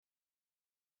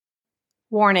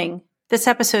Warning: this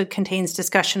episode contains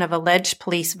discussion of alleged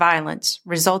police violence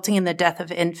resulting in the death of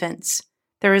infants.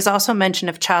 There is also mention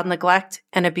of child neglect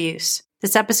and abuse.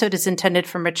 This episode is intended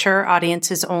for mature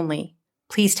audiences only.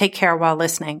 Please take care while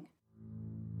listening.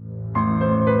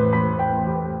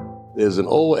 There's an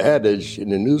old adage in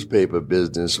the newspaper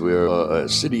business where a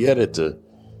city editor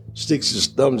sticks his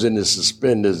thumbs in his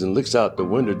suspenders and looks out the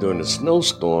window during a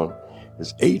snowstorm.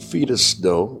 There's 8 feet of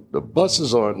snow, the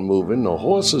buses aren't moving, the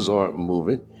horses aren't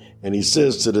moving, and he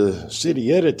says to the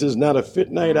city editor, "It's not a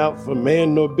fit night out for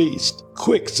man nor beast.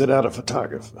 Quick, send out a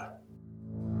photographer."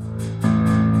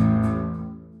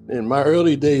 In my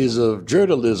early days of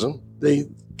journalism, they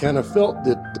kind of felt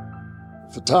that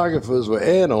photographers were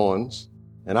add-ons.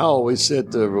 And I always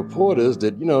said to reporters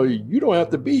that, you don't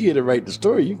have to be here to write the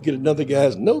story. You can get another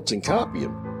guy's notes and copy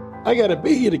them. I got to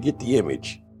be here to get the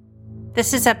image.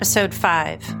 This is episode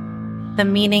 5, The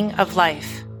Meaning of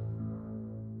Life.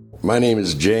 My name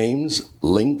is James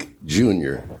Link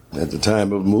Jr. At the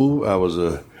time of move, I was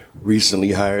a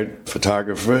recently hired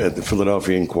photographer at the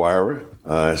Philadelphia Inquirer.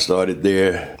 I started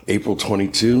there April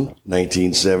 22,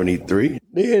 1973.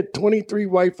 They had 23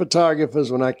 white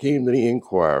photographers when I came to the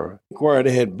Inquirer.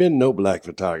 There had been no black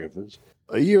photographers.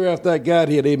 A year after I got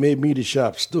here, they made me the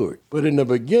shop steward. But in the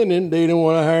beginning, they didn't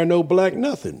want to hire no black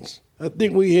nothings. I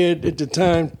think we had, at the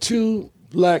time, 2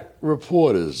 black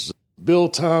reporters, Bill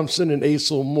Thompson and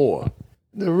Asel Moore.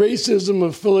 The racism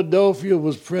of Philadelphia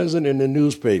was present in the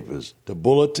newspapers, the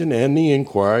Bulletin and the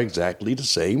Inquirer, exactly the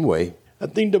same way. I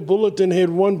think the Bulletin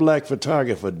had 1 black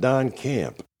photographer, Don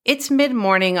Camp. It's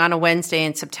mid-morning on a Wednesday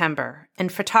in September,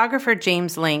 and photographer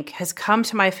James Link has come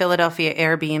to my Philadelphia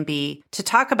Airbnb to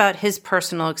talk about his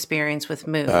personal experience with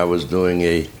Move. I was doing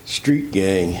a street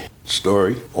gang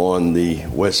story on the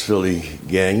West Philly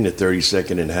gang, the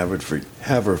 32nd and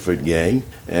Haverford gang,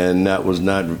 and that was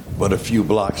not but a few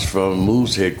blocks from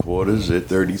Move's headquarters at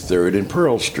 33rd and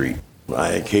Pearl Street.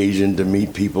 I occasioned to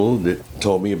meet people that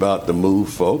told me about the Move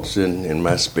folks, and in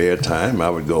my spare time, I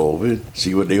would go over and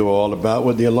see what they were all about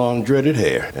with their long dreaded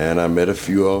hair. And I met a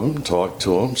few of them, talked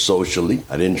to them socially.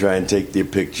 I didn't try and take their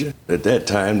picture. At that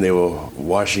time, they were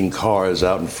washing cars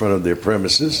out in front of their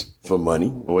premises for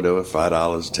money, or whatever,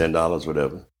 $5, $10,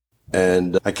 whatever.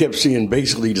 And I kept seeing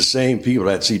basically the same people.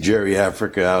 I'd see Jerry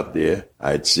Africa out there.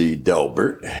 I'd see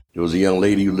Delbert. There was a young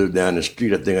lady who lived down the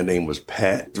street. I think her name was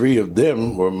Pat. 3 of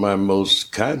them were my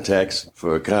most contacts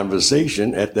for a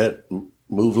conversation at that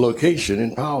Move location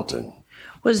in Powelton.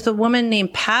 Was the woman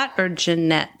named Pat or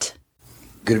Jeanette?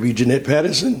 Could it be Jeanette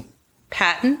Patterson?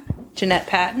 Patton? Jeanette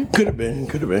Patton? Could have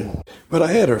been. But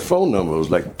I had her phone number. It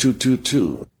was like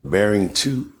 222, Bearing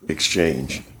 2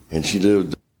 Exchange. And she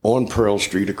lived on Pearl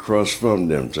Street across from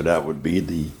them. So that would be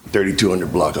the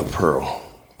 3200 block of Pearl.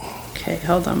 Okay,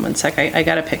 hold on one sec. I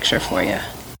got a picture for you.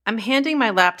 I'm handing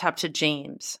my laptop to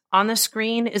James. On the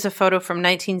screen is a photo from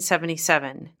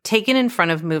 1977, taken in front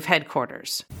of Move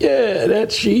headquarters. Yeah,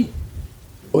 that's she.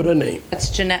 What her name? That's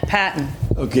Jeanette Patton.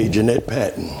 Okay, Jeanette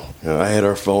Patton. I had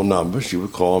her phone number. She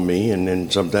would call me, and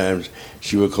then sometimes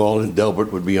she would call and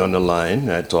Delbert would be on the line.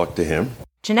 I'd talk to him.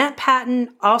 Jeanette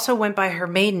Patton also went by her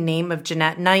maiden name of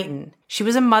Jeanette Knighton. She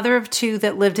was a mother of 2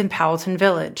 that lived in Powelton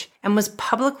Village and was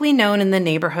publicly known in the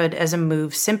neighborhood as a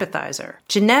Move sympathizer.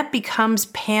 Jeanette becomes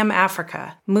Pam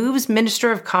Africa, Move's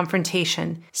Minister of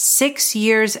Confrontation, 6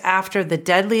 years after the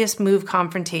deadliest Move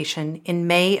confrontation in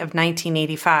May of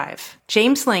 1985.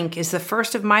 James Link is the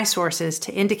first of my sources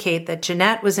to indicate that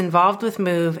Jeanette was involved with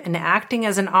Move and acting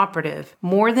as an operative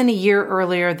more than a year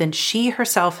earlier than she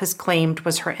herself has claimed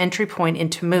was her entry point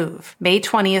into Move. May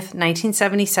 20th,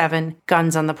 1977,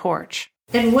 guns on the porch.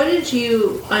 And what did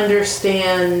you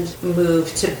understand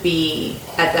Move to be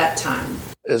at that time?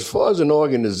 As far as an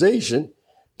organization,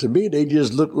 to me, they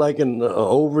just looked like an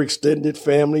overextended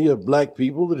family of black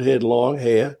people that had long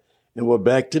hair and were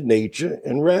back to nature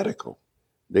and radical.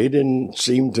 They didn't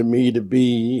seem to me to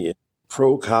be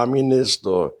pro-communist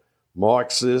or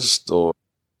Marxist or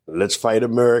let's fight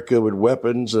America with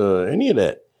weapons or any of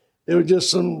that. They were just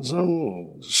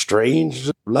some strange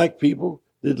black people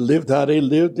that lived how they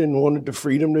lived and wanted the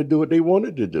freedom to do what they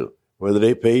wanted to do. Whether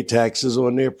they paid taxes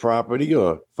on their property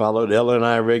or followed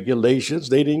L&I regulations,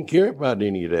 they didn't care about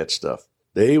any of that stuff.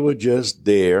 They were just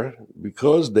there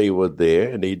because they were there,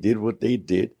 and they did what they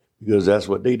did because that's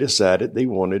what they decided they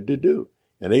wanted to do.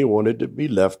 And they wanted to be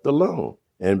left alone.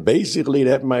 And basically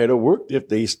that might have worked if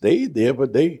they stayed there,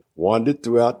 but they wandered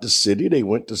throughout the city. They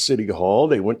went to City Hall.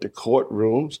 They went to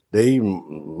courtrooms. They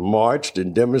marched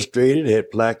and demonstrated,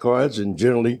 had placards, and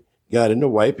generally got into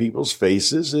white people's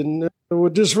faces and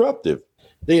were disruptive.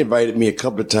 They invited me a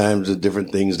couple of times to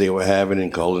different things they were having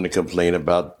and called in to complain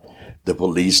about the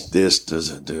police this,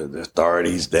 the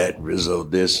authorities that, Rizzo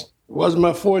this. It wasn't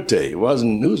my forte. It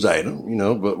wasn't a news item,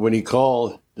 but when he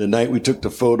called the night we took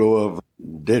the photo of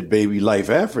Dead Baby Life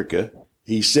Africa,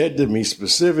 he said to me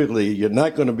specifically, you're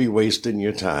not going to be wasting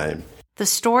your time. The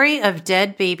story of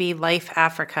Dead Baby Life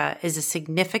Africa is a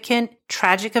significant,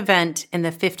 tragic event in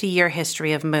the 50-year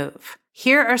history of MOVE.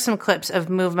 Here are some clips of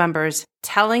MOVE members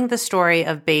telling the story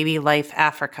of Baby Life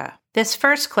Africa. This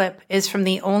first clip is from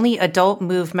the only adult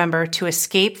MOVE member to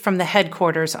escape from the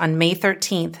headquarters on May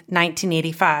 13th,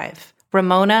 1985,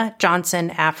 Ramona Johnson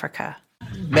Africa.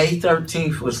 May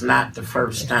 13th was not the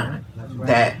first time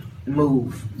that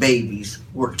MOVE babies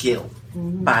were killed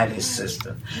by this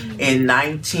system. In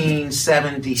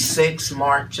 1976,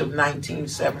 March of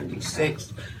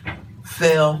 1976,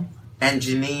 Phil and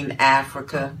Janine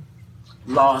Africa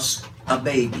lost a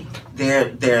baby.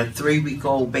 Their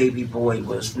 3-week-old baby boy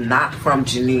was knocked from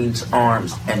Janine's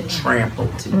arms and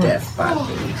trampled to death by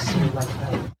police.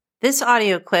 This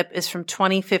audio clip is from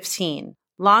 2015.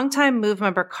 Longtime MOVE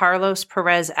member Carlos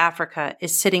Perez Africa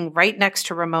is sitting right next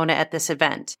to Ramona at this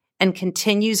event and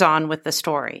continues on with the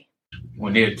story.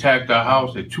 When they attacked our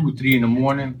house at 2 or 3 in the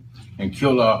morning and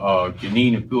killed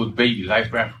Janine and Phil's baby,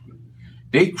 Life Africa,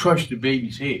 they crushed the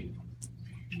baby's head.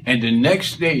 And the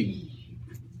next day,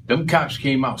 them cops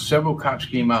came out, several cops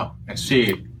came out and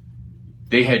said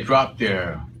they had dropped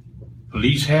their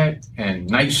police hat and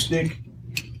nightstick.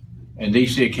 And they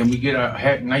said, can we get our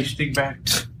hat and nightstick back?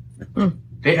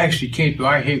 They actually came to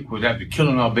our headquarters after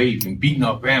killing our baby and beating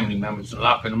our family members and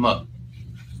locking them up.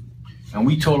 And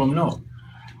we told them no.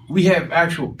 We have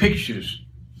actual pictures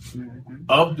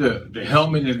of the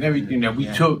helmet and everything that we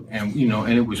took, and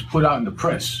and it was put out in the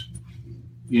press,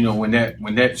 when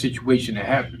that situation had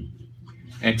happened.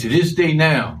 And to this day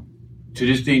now,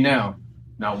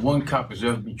 not one cop has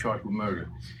ever been charged with murder.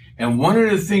 And one of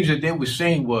the things that they were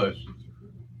saying was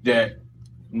that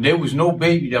there was no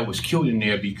baby that was killed in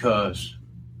there because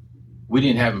we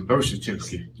didn't have a birth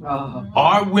certificate.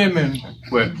 Our women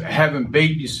were having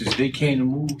babies since they came to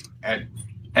MOVE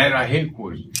at our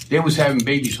headquarters. They was having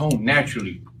babies home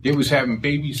naturally. They was having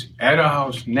babies at our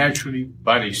house naturally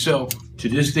by themselves to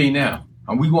this day now.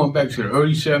 And we going back to the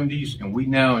early 70s, and we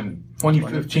now in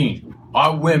 2015.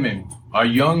 Our women, our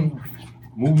young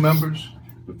MOVE members,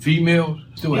 the females,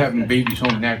 still having babies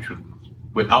home naturally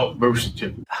without birth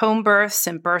certificates. Home births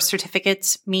and birth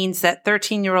certificates means that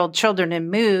 13-year-old children in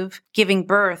MOVE giving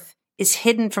birth is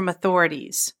hidden from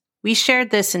authorities. We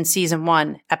shared this in Season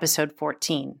 1, Episode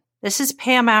 14. This is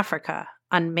Pam Africa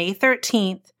on May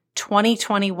 13th,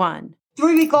 2021.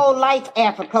 3-week-old Life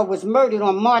Africa was murdered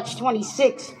on March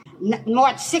 16th,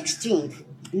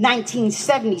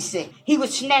 1976. He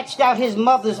was snatched out his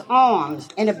mother's arms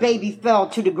and the baby fell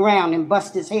to the ground and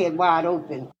busted his head wide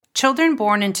open. Children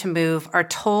born into MOVE are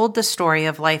told the story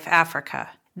of Life Africa.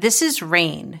 This is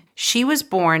Rain. She was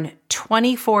born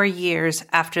 24 years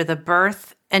after the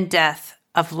birth and death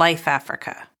of Life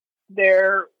Africa.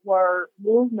 There were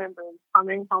MOVE members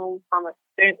coming home from a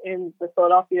stint in the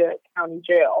Philadelphia County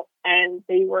Jail. And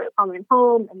they were coming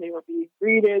home and they were being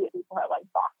greeted. People had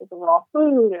boxes of raw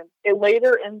food. And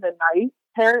later in the night,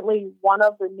 apparently one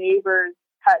of the neighbors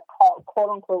had called, quote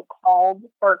unquote, called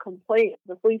for a complaint.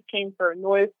 The police came for a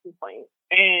noise complaint.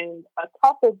 And a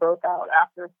tussle broke out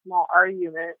after a small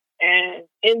argument. And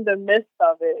in the midst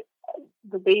of it,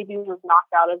 the baby was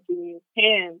knocked out of Janine's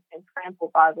hands and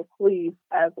trampled by the police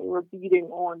as they were beating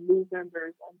on MOVE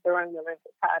members and throwing them into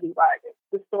paddy wagons.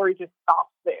 The story just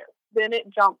stops there. Then it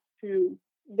jumps to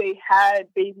they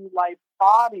had Baby Life's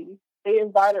body. They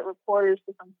invited reporters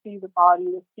to come see the body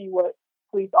to see what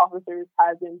police officers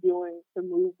had been doing to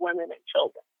MOVE women and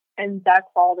children. And that's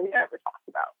all they ever talked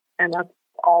about. And that's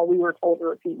all we were told to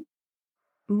repeat.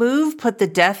 MOVE put the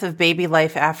death of Baby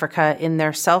Life Africa in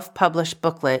their self-published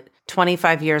booklet,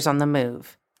 25 Years on the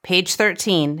Move. Page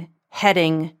 13,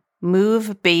 heading,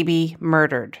 MOVE Baby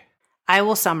Murdered. I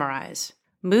will summarize.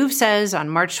 MOVE says on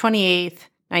March 28th,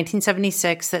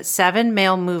 1976, that 7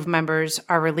 male MOVE members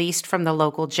are released from the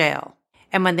local jail.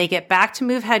 And when they get back to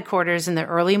MOVE headquarters in the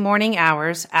early morning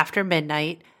hours after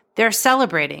midnight, they're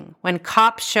celebrating when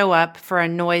cops show up for a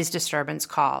noise disturbance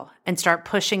call and start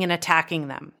pushing and attacking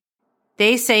them.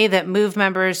 They say that MOVE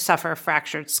members suffer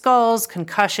fractured skulls,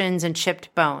 concussions, and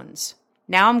chipped bones.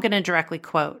 Now I'm going to directly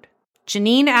quote.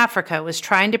 Janine Africa was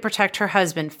trying to protect her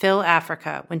husband, Phil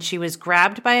Africa, when she was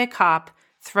grabbed by a cop,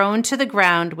 thrown to the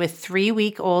ground with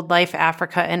 3-week-old Life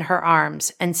Africa in her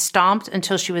arms, and stomped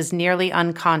until she was nearly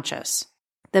unconscious.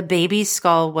 The baby's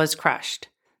skull was crushed.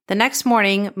 The next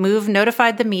morning, MOVE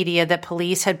notified the media that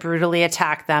police had brutally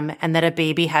attacked them and that a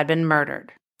baby had been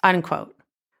murdered. Unquote.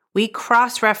 We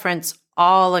cross-reference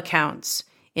all accounts,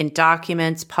 in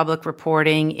documents, public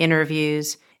reporting,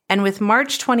 interviews. And with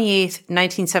March 28,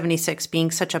 1976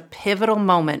 being such a pivotal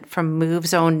moment from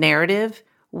MOVE's own narrative,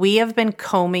 we have been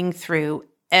combing through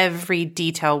every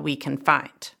detail we can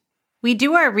find. We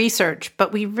do our research,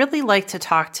 but we really like to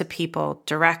talk to people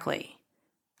directly.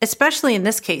 Especially in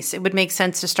this case, it would make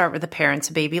sense to start with the parents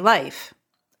of baby life.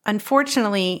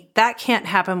 Unfortunately, that can't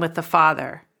happen with the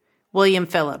father, William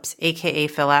Phillips, aka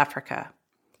Phil Africa.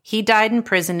 He died in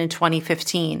prison in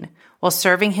 2015 while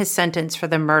serving his sentence for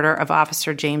the murder of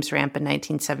Officer James Ramp in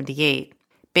 1978.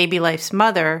 Baby Life's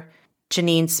mother,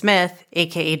 Janine Smith,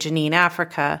 aka Janine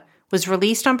Africa, was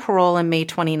released on parole in May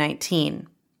 2019.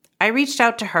 I reached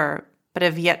out to her, but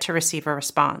have yet to receive a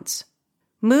response.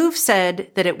 MOVE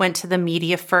said that it went to the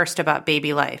media first about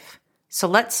Baby Life, so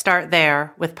let's start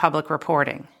there with public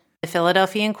reporting. The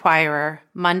Philadelphia Inquirer,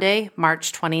 Monday,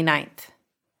 March 29th.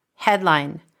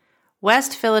 Headline: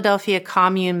 West Philadelphia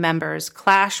commune members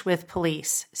clash with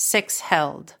police, 6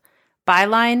 held.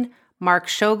 Byline: Mark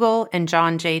Schogel and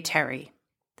John J. Terry.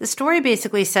 The story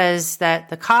basically says that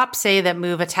the cops say that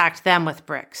MOVE attacked them with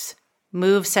bricks.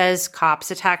 MOVE says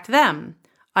cops attacked them,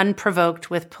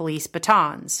 unprovoked with police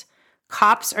batons.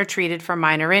 Cops are treated for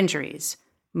minor injuries.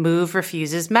 MOVE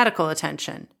refuses medical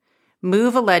attention.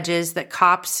 MOVE alleges that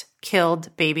cops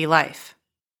killed Baby Life.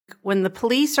 When the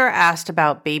police are asked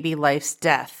about Baby Life's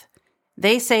death,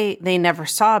 they say they never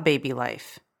saw Baby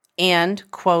Life. And,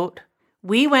 quote,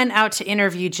 "We went out to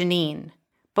interview Janine,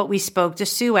 but we spoke to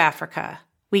Sue Africa.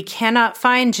 We cannot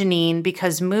find Janine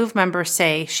because MOVE members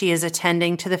say she is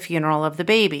attending to the funeral of the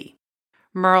baby."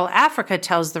 Merle Africa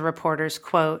tells the reporters,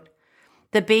 quote,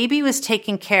 "The baby was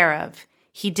taken care of.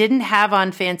 He didn't have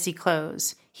on fancy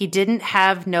clothes. He didn't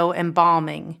have no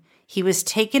embalming. He was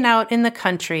taken out in the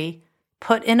country,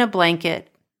 put in a blanket,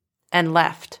 and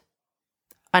left."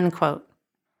 Unquote.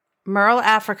 Merle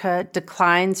Africa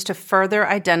declines to further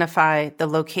identify the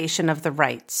location of the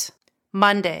rights.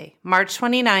 Monday, March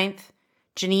 29th,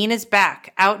 Janine is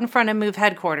back out in front of MOVE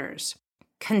headquarters,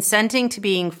 consenting to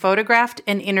being photographed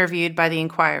and interviewed by the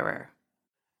Inquirer.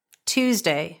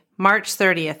 Tuesday, March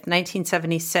 30th,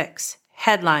 1976.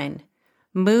 Headline: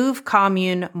 MOVE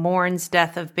commune mourns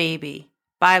death of baby.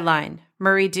 Byline: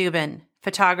 Murray Dubin.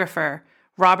 Photographer: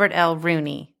 Robert L.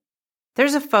 Rooney.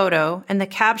 There's a photo, and the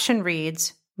caption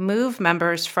reads, "MOVE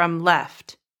members from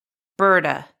left,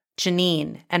 Berta,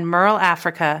 Janine, and Merle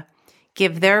Africa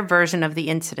give their version of the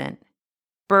incident."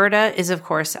 Berta is, of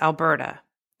course, Alberta.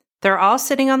 They're all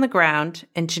sitting on the ground,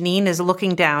 and Janine is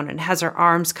looking down and has her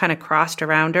arms kind of crossed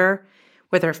around her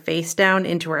with her face down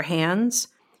into her hands,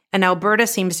 and Alberta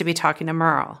seems to be talking to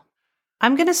Merle.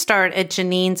 I'm going to start at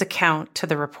Janine's account to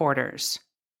the reporters.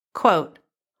 Quote,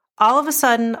 "All of a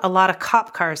sudden, a lot of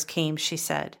cop cars came," she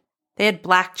said. "They had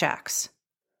blackjacks."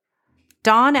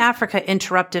 Dawn Africa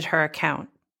interrupted her account.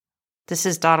 This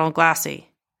is Donald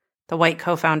Glassy, the white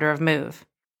co-founder of MOVE,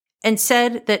 and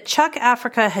said that Chuck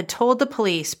Africa had told the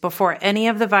police before any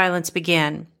of the violence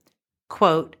began,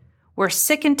 quote, "We're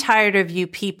sick and tired of you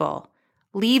people.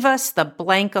 Leave us the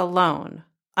blank alone,"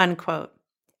 unquote.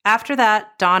 After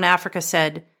that, Dawn Africa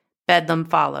said, bedlam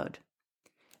followed.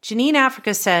 Janine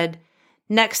Africa said,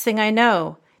 "Next thing I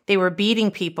know, they were beating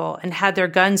people and had their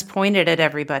guns pointed at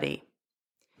everybody."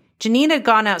 Janine had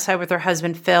gone outside with her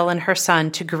husband Phil and her son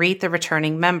to greet the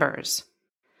returning members.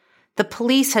 The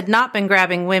police had not been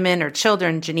grabbing women or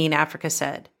children, Janine Africa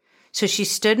said, so she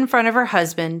stood in front of her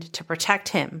husband to protect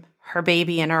him, her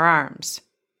baby in her arms.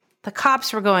 The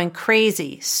cops were going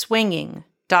crazy, swinging, ...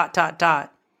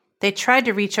 They tried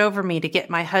to reach over me to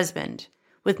get my husband,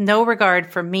 with no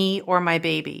regard for me or my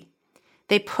baby.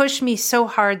 They pushed me so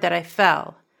hard that I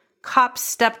fell. Cops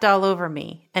stepped all over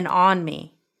me and on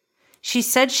me. She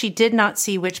said she did not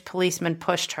see which policeman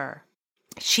pushed her.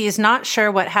 She is not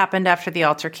sure what happened after the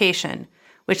altercation,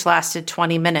 which lasted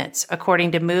 20 minutes,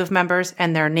 according to MOVE members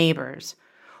and their neighbors,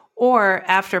 or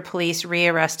after police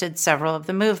rearrested several of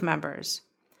the MOVE members.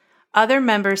 Other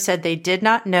members said they did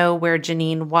not know where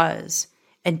Janine was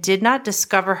and did not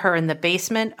discover her in the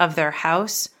basement of their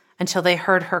house until they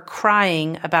heard her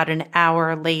crying about an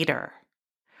hour later.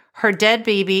 Her dead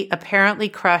baby, apparently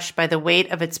crushed by the weight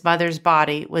of its mother's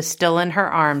body, was still in her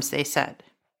arms, they said.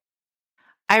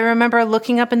 "I remember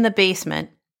looking up in the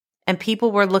basement, and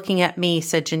people were looking at me,"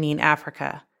 said Janine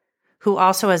Africa, who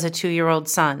also has a 2-year-old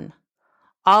son.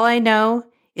 "All I know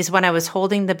is when I was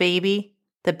holding the baby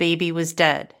was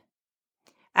dead."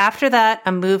 After that,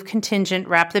 a MOVE contingent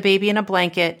wrapped the baby in a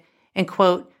blanket and,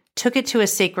 quote, "took it to a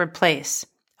sacred place,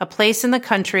 a place in the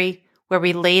country where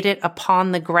we laid it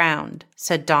upon the ground,"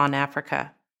 said Dawn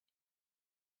Africa.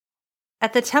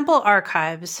 At the Temple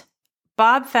Archives,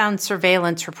 Bob found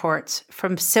surveillance reports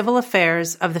from Civil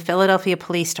Affairs of the Philadelphia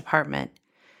Police Department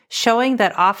showing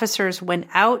that officers went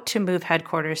out to MOVE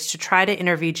headquarters to try to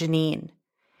interview Janine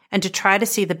and to try to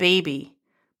see the baby,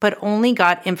 but only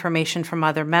got information from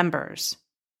other members.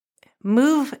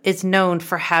 MOVE is known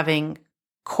for having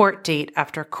court date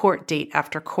after court date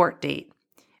after court date,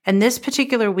 and this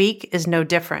particular week is no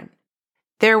different.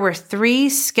 There were 3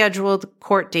 scheduled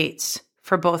court dates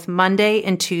for both Monday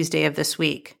and Tuesday of this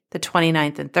week, the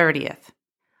 29th and 30th.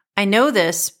 I know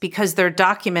this because they're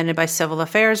documented by Civil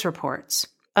Affairs reports.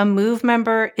 A MOVE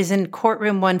member is in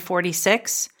courtroom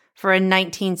 146 for a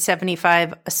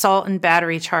 1975 assault and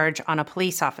battery charge on a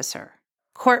police officer.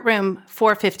 Courtroom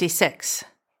 456.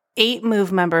 8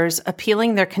 MOVE members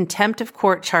appealing their contempt of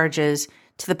court charges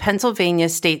to the Pennsylvania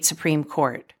State Supreme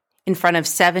Court in front of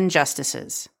 7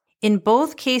 justices. In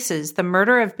both cases, the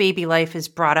murder of baby life is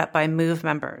brought up by MOVE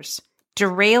members,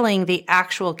 derailing the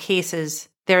actual cases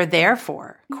they're there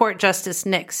for. Court Justice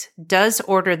Nix does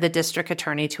order the district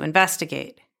attorney to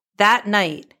investigate. That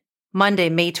night, Monday,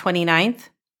 May 29th,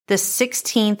 the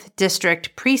 16th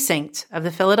District Precinct of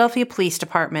the Philadelphia Police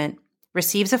Department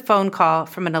receives a phone call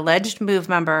from an alleged MOVE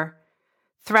member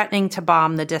threatening to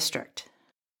bomb the district.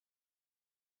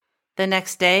 The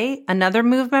next day, another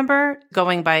MOVE member,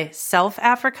 going by South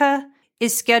Africa,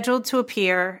 is scheduled to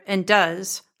appear and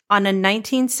does on a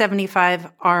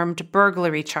 1975 armed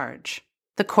burglary charge.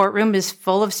 The courtroom is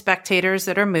full of spectators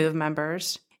that are MOVE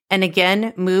members. And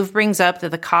again, MOVE brings up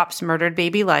that the cops murdered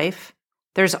baby life.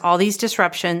 There's all these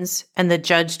disruptions, and the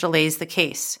judge delays the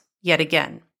case yet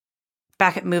again.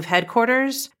 Back at MOVE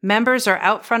headquarters, members are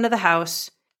out front of the house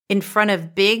in front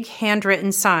of big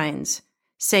handwritten signs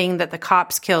saying that the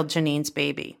cops killed Janine's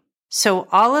baby. So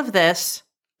all of this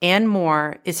and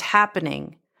more is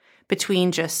happening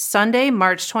between just Sunday,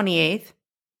 March 28th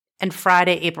and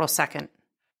Friday, April 2nd.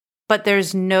 But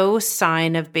there's no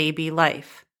sign of baby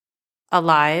life,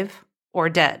 alive or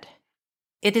dead.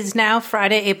 It is now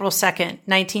Friday, April 2nd,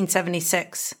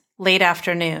 1976, late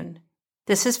afternoon.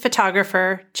 This is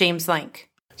photographer James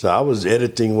Link. So I was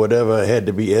editing whatever had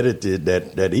to be edited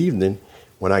that evening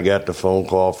when I got the phone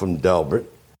call from Delbert.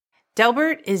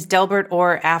 Delbert is Delbert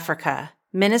Orr Africa,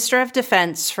 Minister of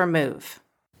Defense for MOVE.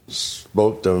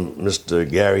 Spoke to Mr.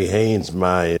 Gary Haynes,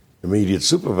 my immediate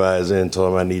supervisor, and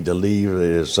told him I need to leave.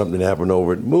 If something happened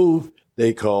over at MOVE,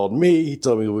 they called me. He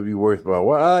told me it would be worth my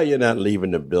while. You're not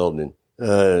leaving the building.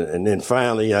 And then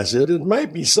finally I said, it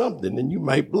might be something and you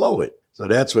might blow it. So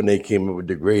that's when they came up with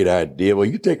the great idea. Well,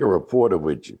 you take a reporter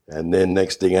with you. And then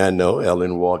next thing I know,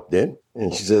 Ellen walked in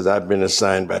and she says, I've been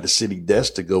assigned by the city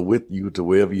desk to go with you to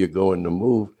wherever you're going to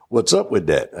MOVE. What's up with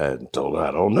that? I told her,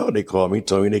 I don't know. They called me,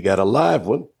 told me they got a live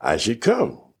one. I should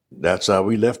come. That's how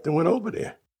we left and went over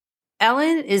there.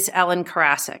 Ellen is Ellen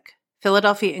Karasik,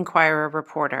 Philadelphia Inquirer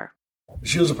reporter.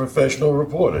 She was a professional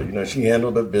reporter. You know, she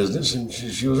handled her business and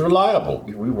she was reliable.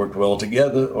 We worked well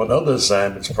together on other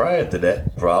assignments prior to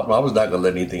that problem. I was not going to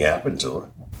let anything happen to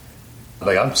her.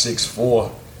 Like, I'm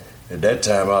 6'4". At that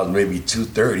time, I was maybe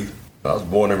 230. I was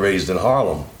born and raised in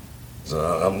Harlem. So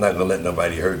I'm not going to let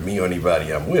nobody hurt me or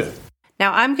anybody I'm with.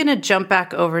 Now, I'm going to jump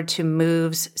back over to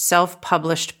MOVE's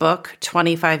self-published book,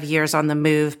 25 Years on the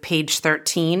MOVE, page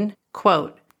 13.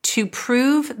 Quote, to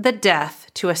prove the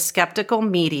death to a skeptical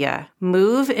media,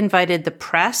 MOVE invited the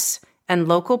press and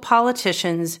local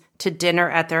politicians to dinner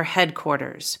at their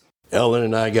headquarters. Ellen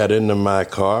and I got into my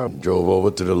car, drove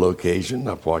over to the location.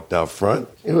 I parked out front.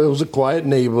 It was a quiet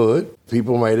neighborhood.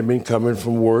 People might have been coming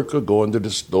from work or going to the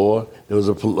store. There was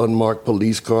an unmarked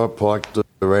police car parked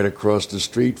right across the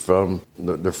street from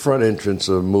the front entrance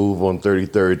of MOVE on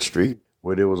 33rd Street,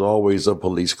 where there was always a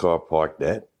police car parked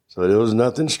at. So there was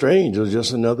nothing strange. It was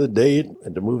just another day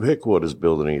at the MOVE headquarters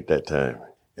building at that time.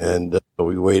 And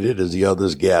we waited as the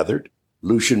others gathered.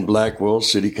 Lucian Blackwell,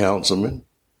 city councilman,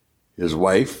 his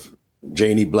wife,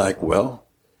 Janie Blackwell.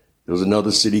 There was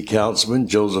another city councilman,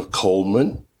 Joseph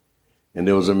Coleman. And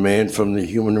there was a man from the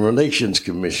Human Relations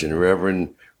Commission,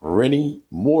 Reverend Rennie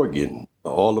Morgan.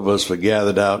 All of us were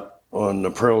gathered out on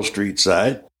the Pearl Street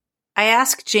side. I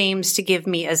asked James to give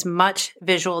me as much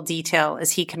visual detail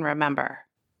as he can remember.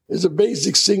 It's a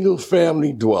basic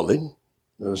single-family dwelling,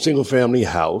 a single-family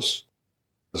house,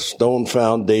 a stone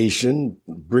foundation,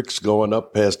 bricks going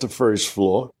up past the first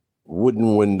floor,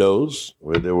 wooden windows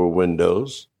where there were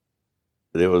windows.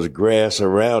 There was grass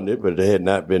around it, but it had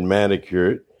not been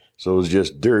manicured, so it was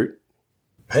just dirt.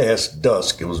 Past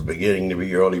dusk, it was beginning to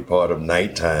be early part of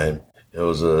nighttime. There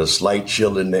was a slight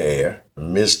chill in the air,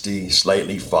 misty,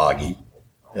 slightly foggy,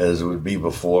 as it would be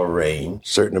before rain.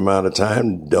 Certain amount of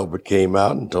time, Delbert came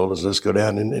out and told us, let's go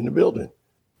down in the building.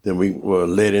 Then we were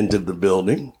led into the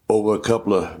building over a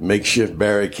couple of makeshift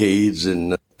barricades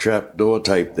and trapdoor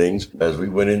type things. As we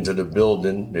went into the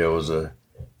building, there was a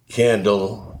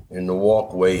candle in the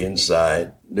walkway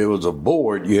inside. There was a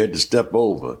board you had to step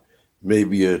over,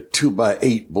 maybe a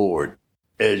 2x8 board.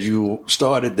 As you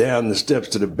started down the steps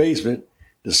to the basement,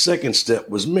 the second step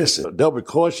was missing. Delbert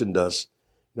cautioned us,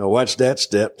 watch that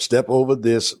step over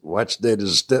this, watch that,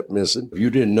 there's a step missing. If you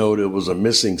didn't know there was a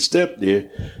missing step there,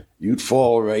 you'd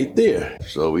fall right there.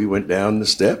 So we went down the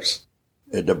steps.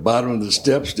 At the bottom of the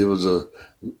steps, there was a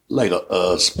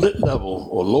split level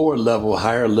or lower level,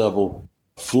 higher level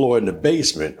floor in the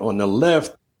basement. On the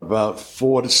left, about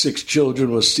 4 to 6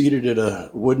 children were seated at a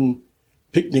wooden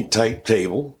picnic type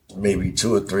table, maybe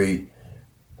 2 or 3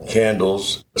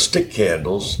 candles, stick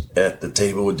candles at the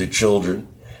table with the children,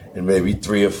 and maybe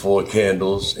 3 or 4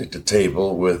 candles at the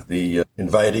table with the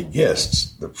invited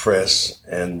guests, the press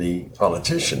and the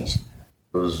politicians.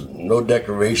 There was no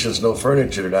decorations, no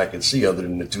furniture that I could see other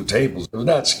than the 2 tables. It was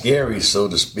not scary, so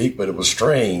to speak, but it was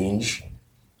strange.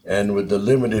 And with the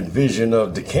limited vision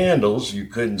of the candles, you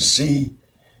couldn't see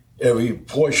every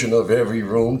portion of every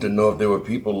room to know if there were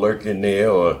people lurking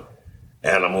there or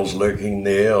animals lurking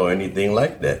there or anything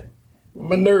like that.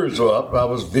 My nerves were up. I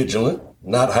was vigilant,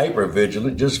 not hyper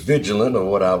vigilant, just vigilant of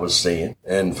what I was seeing.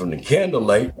 And from the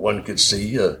candlelight, one could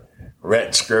see a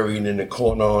rat scurrying in the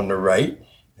corner on the right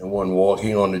and one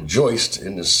walking on the joist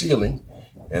in the ceiling.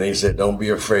 And they said, don't be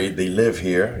afraid, they live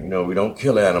here. We don't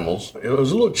kill animals. It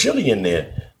was a little chilly in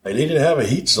there. They didn't have a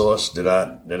heat source that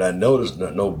I noticed.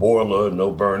 No boiler,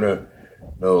 no burner,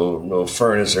 no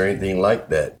furnace or anything like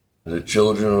that. The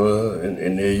children were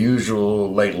in their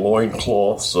usual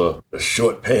loincloths or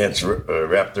short pants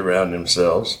wrapped around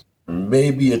themselves.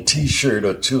 Maybe a T-shirt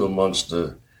or 2 amongst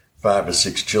the 5 or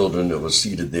 6 children that were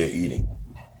seated there eating.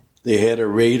 They had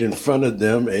arrayed in front of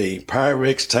them a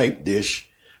Pyrex type dish,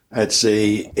 I'd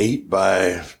say 8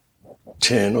 by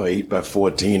 10 or 8 by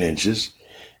 14 inches.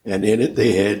 And in it,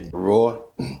 they had raw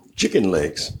chicken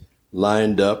legs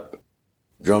lined up,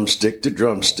 drumstick to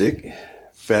drumstick,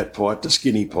 fat part to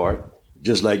skinny part,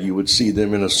 just like you would see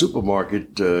them in a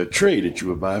supermarket tray that you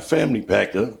would buy a family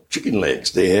pack of chicken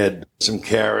legs. They had some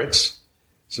carrots,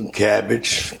 some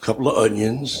cabbage, a couple of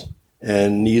onions,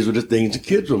 and these were the things the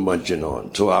kids were munching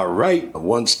on. To our right,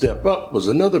 1 step up, was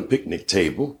another picnic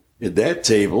table. At that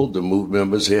table, the MOVE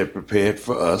members had prepared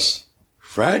for us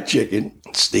fried chicken,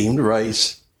 steamed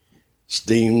rice,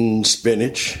 steamed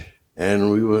spinach,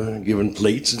 and we were given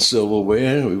plates and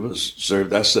silverware, and we were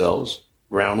served ourselves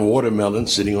round watermelon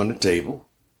sitting on the table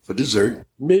for dessert.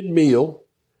 Mid-meal,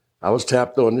 I was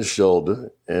tapped on the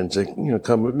shoulder and said,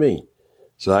 come with me.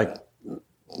 So I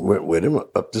went with him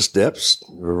up the steps,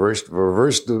 reversed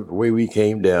the way we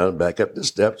came down, back up the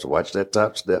steps, watched that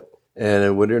top step, and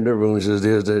then went in the room and says,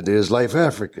 there's Life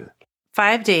Africa.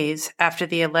 5 days after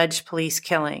the alleged police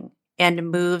killing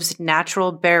and MOVE's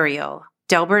natural burial,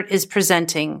 Delbert is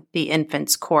presenting the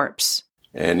infant's corpse.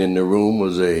 And in the room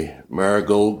was a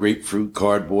marigold grapefruit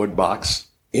cardboard box.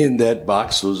 In that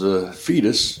box was a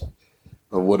fetus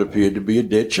of what appeared to be a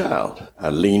dead child. I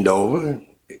leaned over.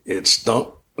 It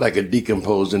stunk like a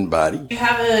decomposing body. Do you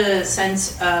have a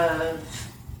sense of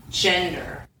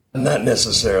gender? Not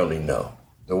necessarily, no.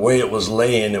 The way it was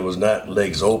laying, it was not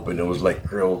legs open. It was like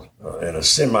curled in a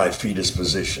semi-fetus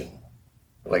position,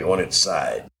 like on its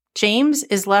side. James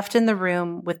is left in the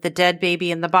room with the dead baby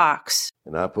in the box.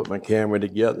 And I put my camera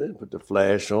together, put the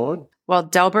flash on. While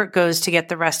Delbert goes to get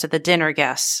the rest of the dinner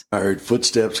guests. I heard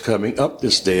footsteps coming up the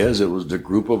stairs. It was the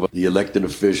group of the elected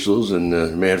officials and the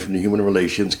man from the Human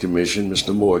Relations Commission,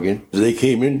 Mr. Morgan. As they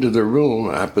came into the room,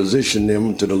 I positioned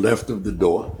them to the left of the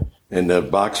door, and the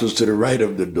box was to the right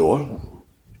of the door.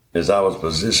 As I was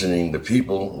positioning the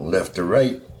people left to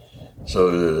right,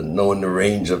 so knowing the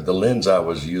range of the lens I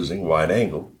was using, wide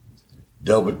angle,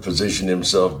 Delbert positioned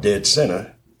himself dead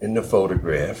center in the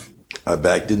photograph. I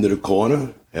backed into the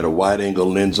corner, had a wide-angle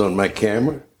lens on my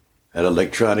camera, had an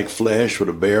electronic flash with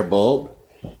a bare bulb,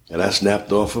 and I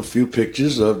snapped off a few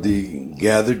pictures of the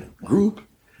gathered group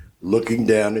looking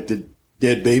down at the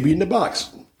dead baby in the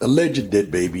box, alleged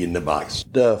dead baby in the box.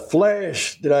 The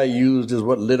flash that I used is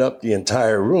what lit up the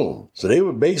entire room. So they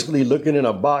were basically looking in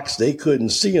a box they couldn't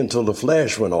see until the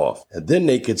flash went off, and then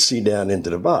they could see down into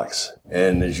the box.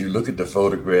 And as you look at the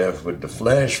photograph with the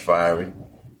flash firing,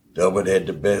 Delbert had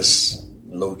the best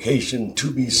location to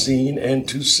be seen and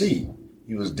to see.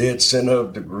 He was dead center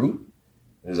of the group.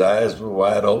 His eyes were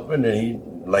wide open,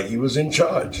 and he was in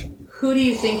charge. Who do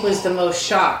you think was the most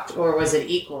shocked, or was it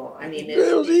equal?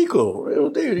 It was equal.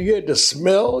 You had the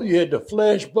smell, you had the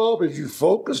flash bulb as you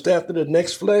focused after the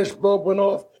next flash bulb went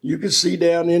off. you could see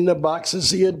down in the box and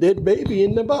see a dead baby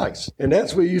in the box. And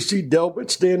that's where you see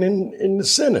Delbert standing in the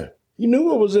center. He knew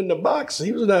what was in the box.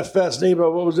 He was not fascinated by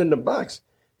what was in the box.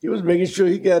 He was making sure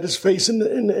he got his face in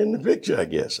the picture, I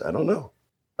guess. I don't know.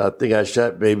 I think I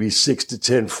shot maybe 6 to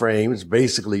 10 frames,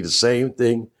 basically the same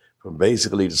thing from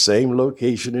basically the same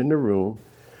location in the room.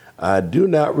 I do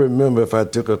not remember if I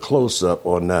took a close-up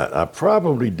or not. I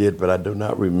probably did, but I do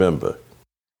not remember.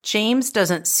 James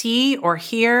doesn't see or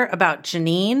hear about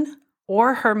Janine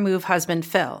or her move husband,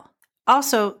 Phil.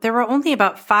 Also, there were only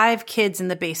about 5 kids in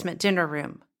the basement dinner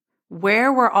room.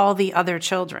 Where were all the other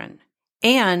children?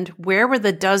 And where were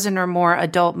the dozen or more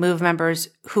adult MOVE members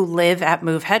who live at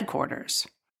MOVE headquarters?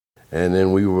 And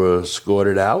then we were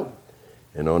escorted out.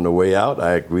 And on the way out,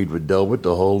 I agreed with Delbert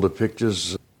to hold the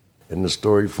pictures in the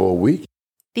story for a week.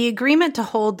 The agreement to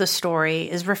hold the story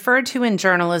is referred to in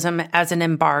journalism as an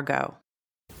embargo.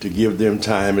 To give them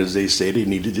time, as they say, they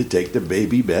needed to take the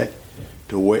baby back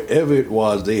to wherever it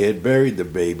was they had buried the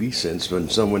baby, since when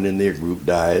someone in their group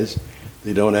dies,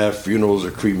 they don't have funerals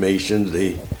or cremations.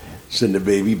 They send the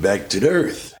baby back to the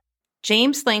earth.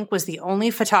 James Link was the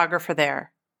only photographer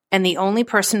there and the only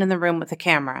person in the room with a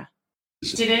camera.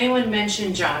 Did anyone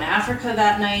mention John Africa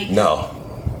that night? No.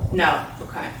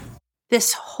 Okay.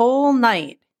 This whole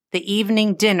night, the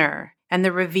evening dinner and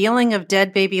the revealing of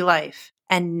dead baby life,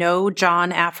 and no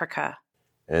John Africa.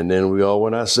 And then we all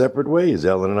went our separate ways.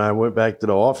 Ellen and I went back to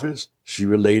the office. She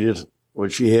related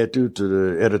what she had to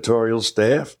the editorial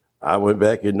staff. I went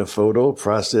back in the photo,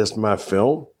 processed my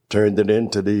film, turned it in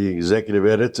to the executive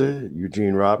editor,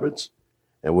 Eugene Roberts,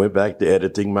 and went back to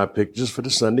editing my pictures for the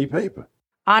Sunday paper.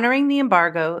 Honoring the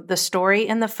embargo, the story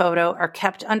and the photo are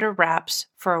kept under wraps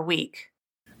for a week.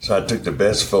 So I took the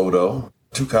best photo,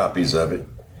 2 copies of it,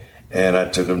 and I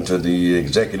took them to the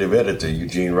executive editor,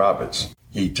 Eugene Roberts.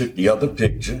 He took the other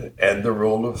picture and the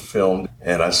roll of film,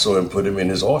 and I saw him put him in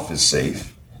his office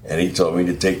safe, and he told me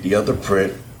to take the other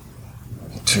print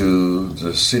to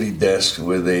the city desk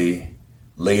where they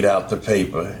laid out the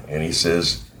paper, and he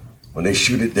says, when they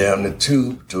shoot it down the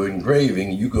tube to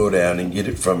engraving, you go down and get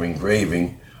it from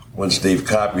engraving once they've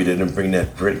copied it and bring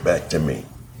that print back to me,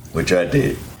 which I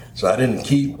did. So I didn't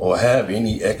keep or have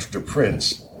any extra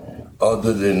prints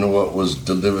other than what was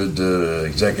delivered to the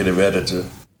executive editor.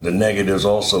 The negatives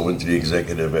also went to the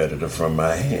executive editor from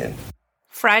my hand.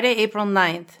 Friday, April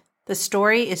 9th, the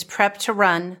story is prepped to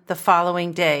run the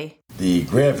following day. The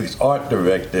graphics art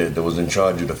director that was in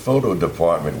charge of the photo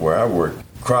department where I worked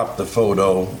cropped the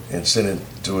photo and sent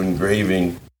it to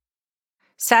engraving.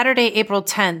 Saturday, April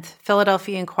 10th,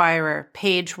 Philadelphia Inquirer,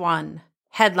 page 1.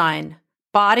 Headline,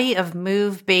 Body of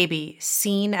MOVE Baby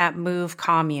Seen at MOVE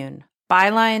Commune.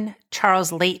 Byline,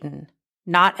 Charles Layton,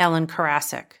 not Ellen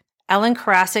Karasik. Ellen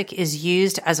Karasik is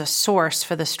used as a source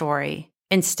for the story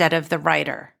instead of the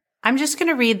writer. I'm just going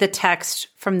to read the text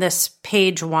from this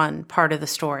page 1 part of the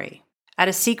story. At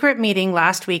a secret meeting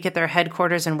last week at their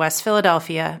headquarters in West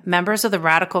Philadelphia, members of the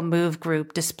Radical MOVE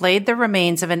group displayed the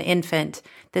remains of an infant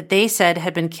that they said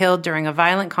had been killed during a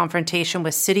violent confrontation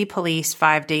with city police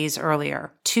 5 days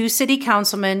earlier. 2 city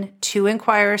councilmen, 2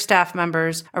 Inquirer staff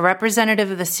members, a representative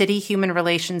of the City Human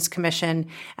Relations Commission,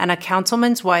 and a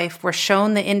councilman's wife were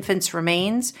shown the infant's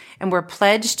remains and were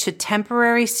pledged to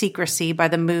temporary secrecy by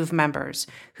the MOVE members,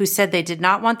 who said they did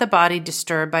not want the body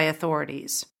disturbed by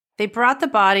authorities. They brought the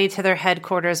body to their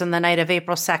headquarters on the night of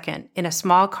April 2nd in a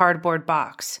small cardboard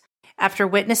box. After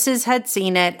witnesses had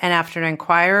seen it and after an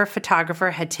Inquirer photographer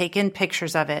had taken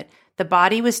pictures of it, the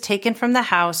body was taken from the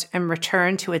house and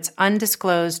returned to its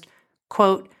undisclosed,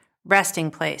 quote,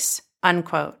 resting place,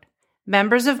 unquote.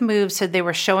 Members of MOVE said they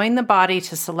were showing the body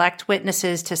to select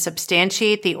witnesses to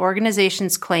substantiate the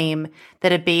organization's claim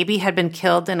that a baby had been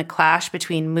killed in a clash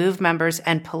between MOVE members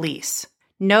and police.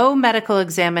 No medical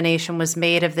examination was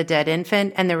made of the dead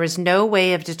infant, and there was no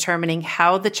way of determining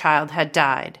how the child had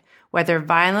died, whether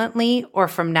violently or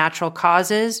from natural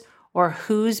causes, or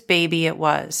whose baby it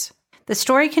was. The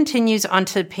story continues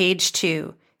onto page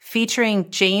 2, featuring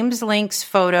James Link's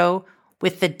photo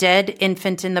with the dead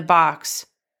infant in the box,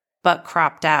 but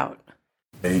cropped out.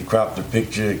 He cropped the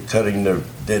picture, cutting the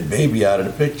dead baby out of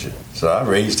the picture. So I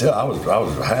raised hell. I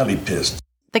was highly pissed.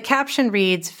 The caption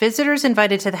reads, visitors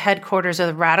invited to the headquarters of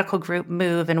the radical group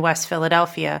MOVE in West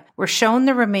Philadelphia were shown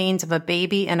the remains of a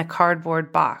baby in a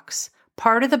cardboard box.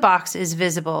 Part of the box is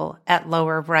visible at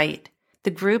lower right.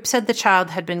 The group said the child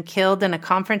had been killed in a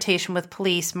confrontation with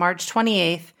police March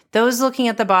 28th. Those looking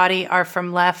at the body are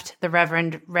from left, the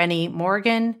Reverend Rennie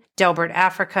Morgan, Delbert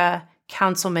Africa,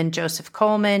 Councilman Joseph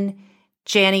Coleman,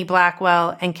 Janny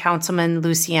Blackwell, and Councilman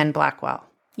Lucienne Blackwell.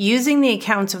 Using the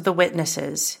accounts of the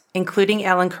witnesses, including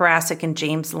Ellen Karasik and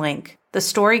James Link, the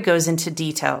story goes into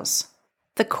details.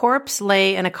 The corpse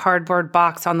lay in a cardboard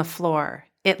box on the floor.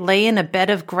 It lay in a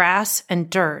bed of grass and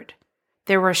dirt.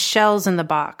 There were shells in the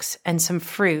box and some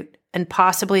fruit and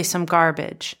possibly some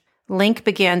garbage. Link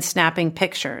began snapping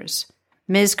pictures.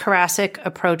 Ms. Karasik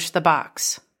approached the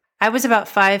box. I was about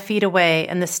 5 feet away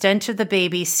and the stench of the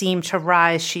baby seemed to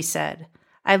rise, she said.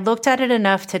 I looked at it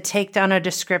enough to take down a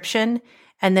description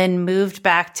and then moved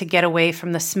back to get away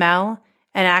from the smell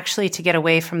and actually to get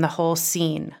away from the whole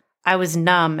scene. I was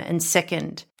numb and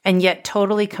sickened and yet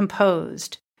totally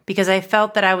composed because I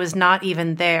felt that I was not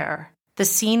even there. The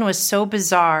scene was so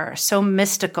bizarre, so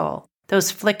mystical. Those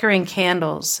flickering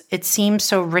candles, it seemed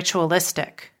so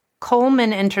ritualistic.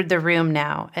 Coleman entered the room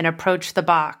now and approached the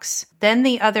box. Then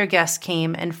the other guests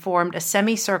came and formed a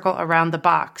semicircle around the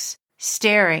box,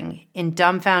 staring in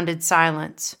dumbfounded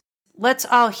silence. Let's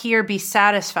all here be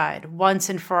satisfied once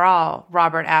and for all,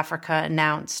 Robert Africa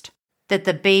announced, that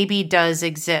the baby does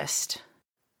exist.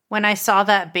 When I saw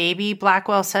that baby,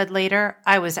 Blackwell said later,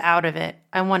 I was out of it.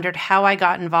 I wondered how I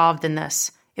got involved in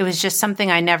this. It was just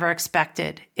something I never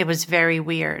expected. It was very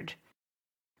weird.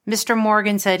 Mr.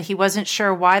 Morgan said he wasn't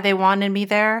sure why they wanted me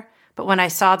there, but when I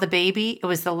saw the baby, it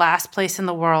was the last place in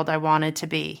the world I wanted to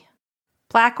be.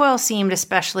 Blackwell seemed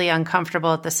especially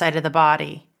uncomfortable at the sight of the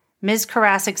body. Ms.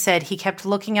 Karasik said he kept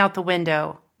looking out the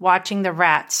window, watching the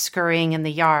rats scurrying in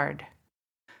the yard.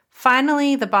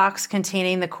 Finally, the box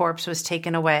containing the corpse was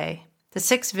taken away. The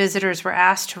 6 visitors were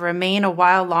asked to remain a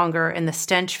while longer in the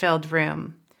stench-filled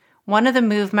room. One of the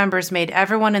MOVE members made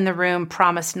everyone in the room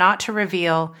promise not to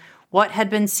reveal what had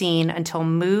been seen until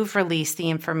MOVE released the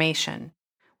information.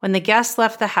 When the guests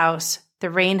left the house,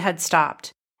 the rain had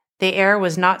stopped. The air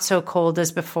was not so cold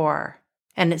as before,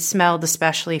 and it smelled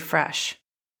especially fresh.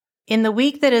 In the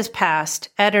week that has passed,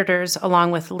 editors,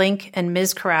 along with Link and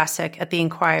Ms. Karasik at the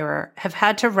Inquirer, have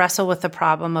had to wrestle with the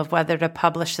problem of whether to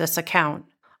publish this account.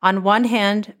 On one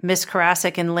hand, Ms.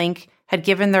 Karasik and Link had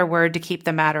given their word to keep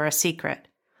the matter a secret.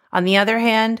 On the other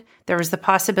hand, there was the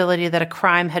possibility that a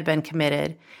crime had been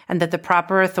committed and that the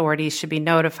proper authorities should be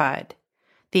notified.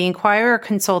 The Inquirer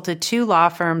consulted 2 law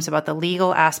firms about the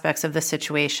legal aspects of the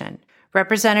situation.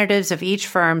 Representatives of each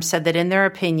firm said that in their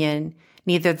opinion,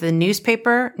 neither the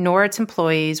newspaper nor its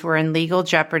employees were in legal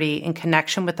jeopardy in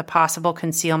connection with the possible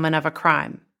concealment of a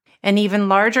crime. An even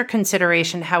larger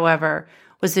consideration, however,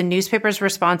 was the newspaper's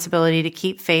responsibility to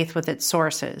keep faith with its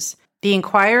sources. The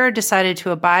Inquirer decided to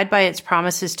abide by its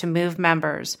promises to MOVE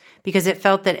members because it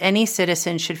felt that any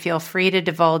citizen should feel free to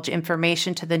divulge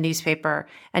information to the newspaper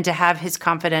and to have his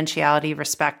confidentiality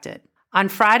respected. On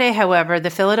Friday, however, the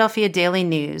Philadelphia Daily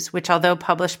News, which although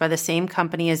published by the same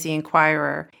company as the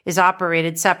Inquirer, is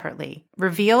operated separately,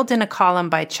 revealed in a column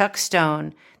by Chuck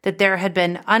Stone that there had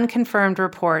been unconfirmed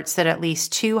reports that at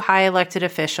least 2 high elected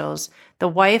officials, the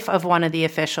wife of one of the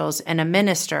officials, and a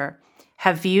minister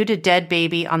have viewed a dead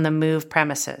baby on the MOVE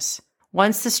premises.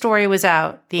 Once the story was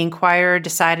out, the Inquirer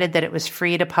decided that it was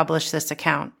free to publish this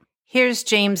account. Here's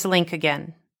James Link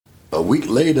again. A week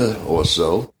later or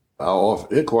so, our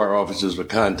Inquirer officers were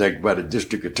contacted by the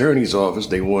district attorney's office.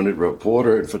 They wanted a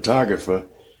reporter and photographer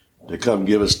to come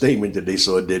give a statement that they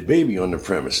saw a dead baby on the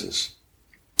premises.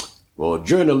 Well,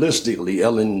 journalistically,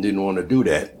 Ellen didn't want to do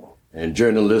that. And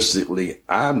journalistically,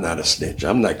 I'm not a snitch.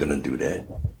 I'm not going to do that.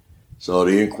 So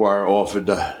the Inquirer offered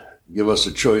to give us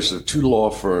a choice of 2 law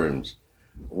firms.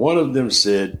 One of them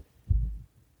said,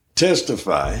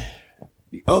 testify.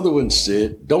 The other one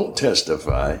said, don't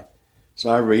testify. So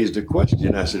I raised a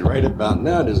question. I said, right about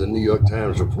now, there's a New York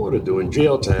Times reporter doing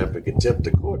jail time for contempt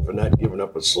of court for not giving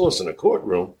up a source in a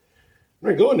courtroom.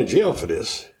 I'm going to jail for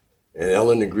this. And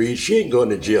Ellen agreed she ain't going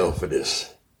to jail for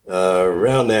this.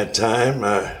 Around that time,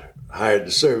 I hired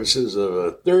the services of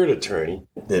a 3rd attorney.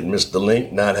 That Mr.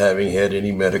 Link, not having had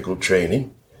any medical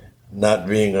training, not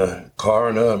being a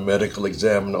coroner, a medical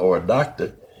examiner, or a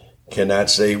doctor, cannot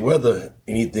say whether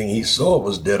anything he saw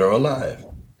was dead or alive.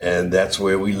 And that's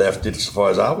where we left it as far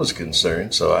as I was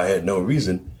concerned. So I had no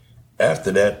reason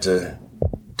after that to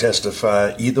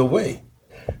testify either way.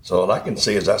 So all I can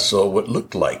say is I saw what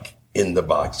looked like in the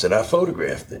box and I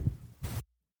photographed it.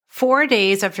 4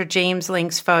 days after James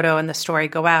Link's photo and the story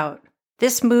go out,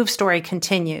 this MOVE story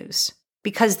continues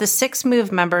because the 6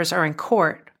 MOVE members are in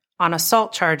court on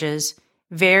assault charges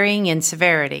varying in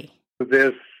severity.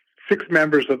 There's 6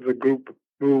 members of the group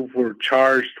MOVE were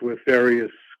charged with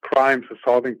various crimes,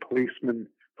 assaulting policemen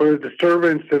for the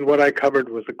disturbance, and what I covered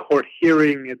was a court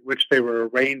hearing at which they were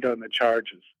arraigned on the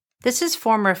charges. This is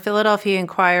former Philadelphia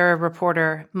Inquirer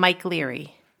reporter Mike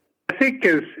Leary. I think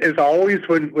as always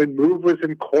when MOVE was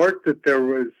in court that there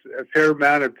was a fair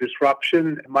amount of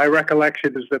disruption. My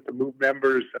recollection is that the MOVE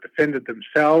members defended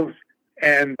themselves,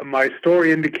 and my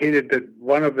story indicated that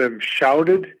one of them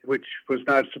shouted, which was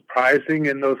not surprising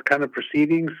in those kind of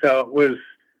proceedings. So it was,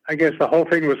 I guess the whole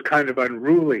thing was kind of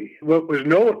unruly. What was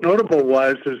notable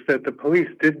is that the police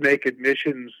did make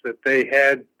admissions that they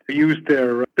had used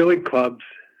their billy clubs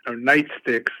or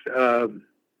nightsticks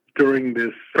during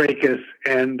this fracas,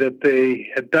 and that they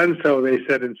had done so, they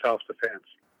said, in self-defense.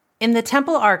 In the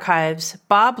Temple archives,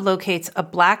 Bob locates a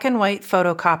black and white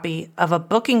photocopy of a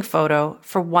booking photo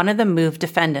for one of the MOVE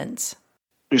defendants.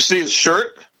 You see his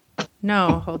shirt?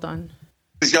 No, hold on.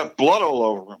 He's got blood all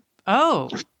over him. Oh.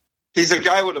 He's a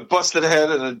guy with a busted head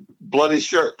and a bloody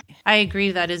shirt. I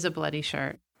agree, that is a bloody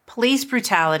shirt. Police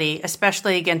brutality,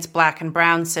 especially against black and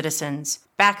brown citizens,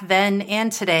 back then and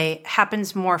today,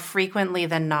 happens more frequently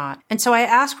than not. And so I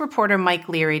asked reporter Mike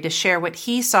Leary to share what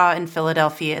he saw in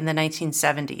Philadelphia in the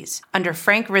 1970s, under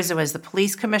Frank Rizzo as the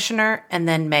police commissioner and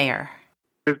then mayor.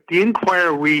 At the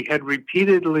Inquirer, we had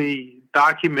repeatedly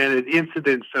documented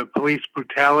incidents of police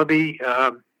brutality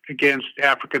against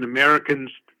African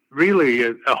Americans, really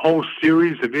a whole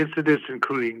series of incidents,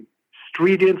 including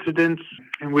street incidents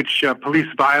in which police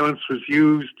violence was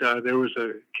used. There was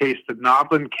a case, the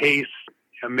Noblin case.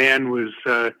 A man was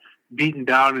beaten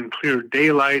down in clear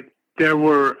daylight. There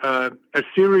were a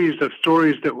series of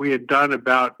stories that we had done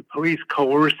about police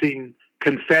coercing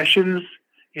confessions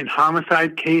in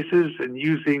homicide cases and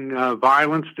using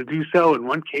violence to do so, in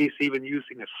one case even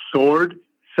using a sword.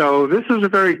 So this was a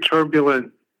very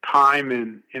turbulent time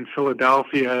in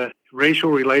Philadelphia.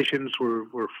 Racial relations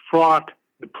were fraught.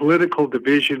 The political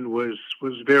division was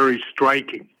very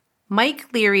striking.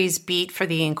 Mike Leary's beat for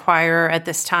the Inquirer at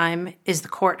this time is the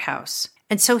courthouse,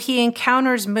 and so he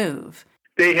encounters MOVE.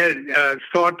 They had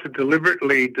sought to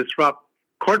deliberately disrupt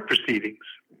court proceedings,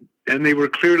 and they were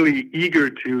clearly eager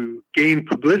to gain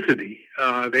publicity.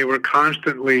 They were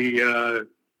constantly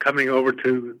coming over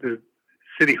to the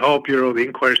City Hall Bureau, the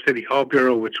Inquirer City Hall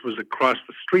Bureau, which was across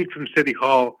the street from City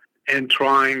Hall, and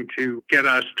trying to get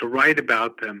us to write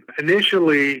about them.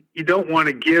 Initially, you don't want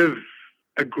to give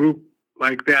a group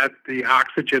like that the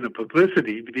oxygen of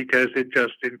publicity because it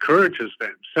just encourages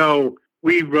them. So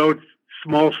we wrote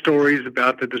small stories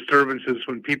about the disturbances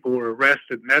when people were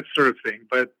arrested and that sort of thing,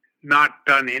 but not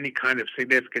done any kind of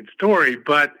significant story.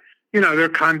 But, their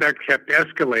conduct kept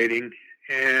escalating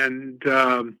and,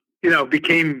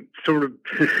 became sort of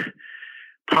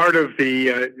part of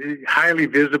the highly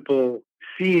visible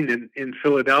scene in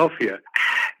Philadelphia.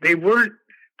 They weren't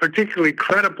particularly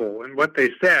credible in what they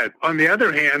said. On the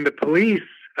other hand, the police,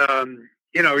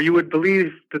 you would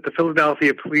believe that the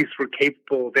Philadelphia police were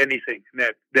capable of anything in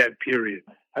that period.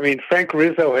 I mean, Frank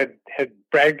Rizzo had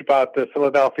bragged about the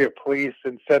Philadelphia police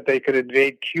and said they could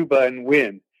invade Cuba and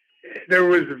win. There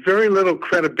was very little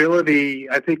credibility,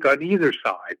 I think, on either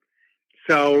side.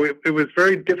 So it was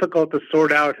very difficult to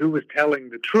sort out who was telling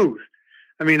the truth.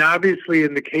 I mean, obviously,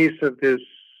 in the case of this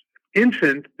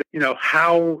infant,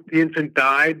 how the infant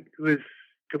died was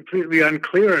completely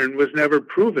unclear and was never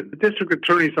proven. The district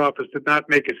attorney's office did not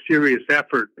make a serious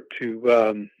effort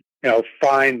to,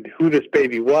 find who this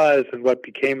baby was and what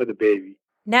became of the baby.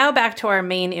 Now back to our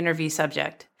main interview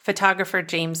subject, photographer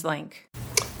James Link.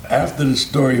 After the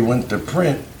story went to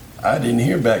print, I didn't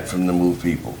hear back from the MOVE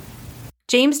people.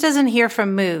 James doesn't hear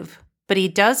from MOVE, but he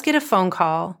does get a phone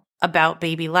call about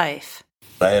baby life.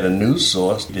 I had a news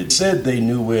source that said they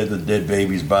knew where the dead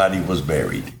baby's body was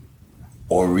buried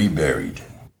or reburied.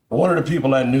 One of the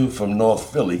people I knew from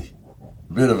North Philly,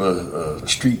 a bit of a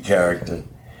street character,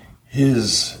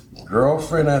 his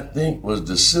girlfriend, I think, was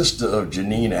the sister of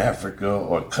Janine Africa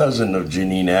or cousin of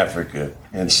Janine Africa,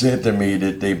 and said to me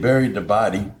that they buried the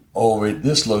body over at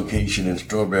this location in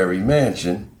Strawberry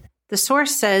Mansion. The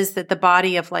source says that the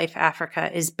body of Life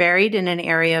Africa is buried in an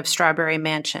area of Strawberry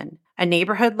Mansion, a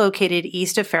neighborhood located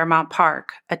east of Fairmount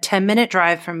Park, a 10-minute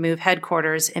drive from MOVE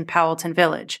headquarters in Powelton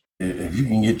Village. If you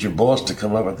can get your boss to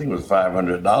come up, I think it was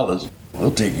 $500,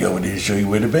 we'll take you over there and show you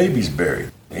where the baby's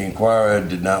buried. The Inquirer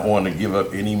did not want to give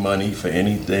up any money for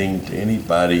anything to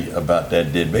anybody about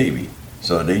that dead baby.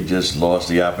 So they just lost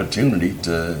the opportunity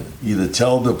to either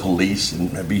tell the police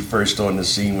and be first on the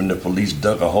scene when the police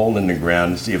dug a hole in the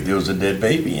ground to see if there was a dead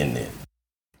baby in there.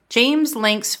 James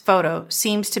Link's photo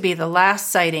seems to be the last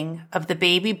sighting of the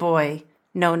baby boy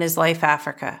known as Life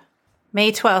Africa.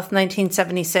 May 12,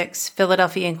 1976,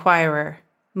 Philadelphia Inquirer.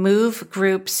 MOVE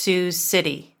group sues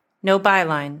city. No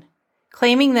byline.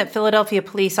 Claiming that Philadelphia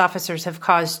police officers have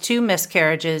caused 2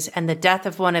 miscarriages and the death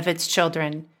of one of its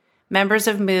children, members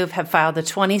of MOVE have filed a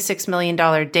 $26 million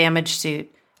damage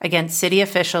suit against city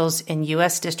officials in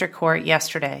U.S. District Court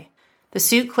yesterday. The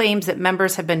suit claims that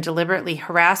members have been deliberately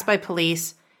harassed by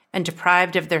police and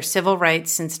deprived of their civil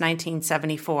rights since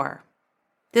 1974.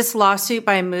 This lawsuit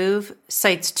by MOVE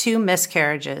cites 2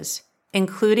 miscarriages,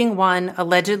 including one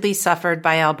allegedly suffered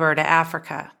by Alberta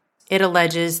Africa. It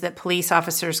alleges that police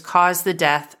officers caused the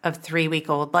death of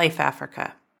 3-week-old Life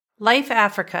Africa. Life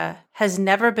Africa has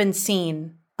never been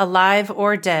seen, alive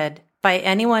or dead, by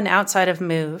anyone outside of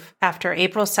MOVE after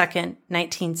April 2nd,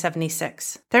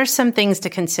 1976. There's some things to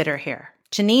consider here.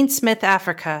 Janine Smith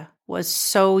Africa was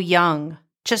so young,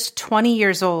 just 20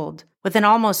 years old, with an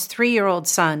almost 3-year-old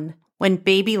son, when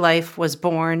baby Life was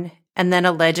born and then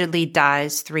allegedly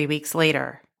dies 3 weeks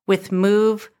later, with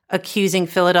MOVE accusing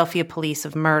Philadelphia police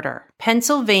of murder.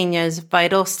 Pennsylvania's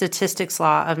Vital Statistics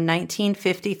Law of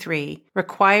 1953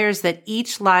 requires that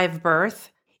each live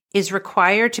birth is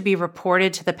required to be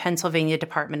reported to the Pennsylvania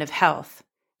Department of Health.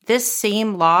 This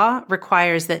same law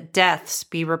requires that deaths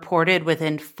be reported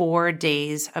within 4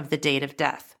 days of the date of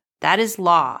death. That is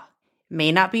law. It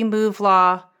may not be MOVE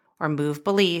law or MOVE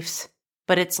beliefs,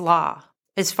 but it's law.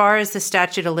 As far as the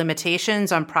statute of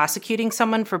limitations on prosecuting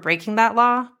someone for breaking that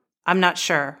law, I'm not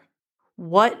sure.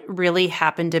 What really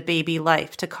happened to baby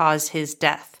Life to cause his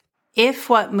death? If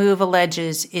what MOVE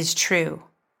alleges is true,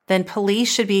 then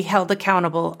police should be held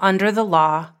accountable under the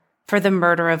law for the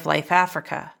murder of Life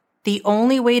Africa. The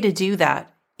only way to do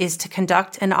that is to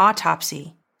conduct an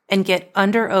autopsy and get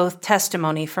under oath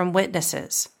testimony from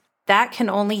witnesses. That can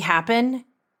only happen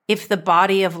if the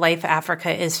body of Life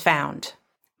Africa is found.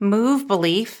 MOVE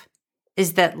belief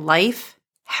is that life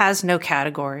has no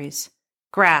categories.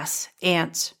 Grass,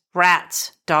 ants,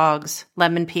 rats, dogs,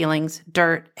 lemon peelings,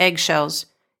 dirt, eggshells,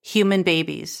 human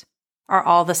babies are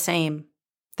all the same.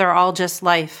 They're all just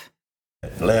life.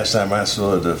 Last time I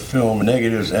saw the film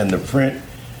negatives and the print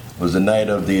was the night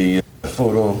of the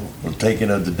photo was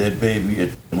taken of the dead baby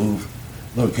at the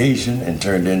MOVE location and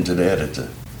turned into the editor.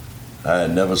 I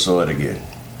never saw it again.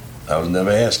 I was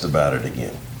never asked about it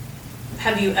again.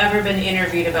 Have you ever been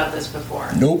interviewed about this before?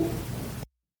 Nope.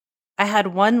 I had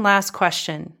one last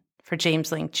question for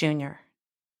James Link Jr.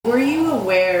 Were you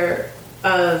aware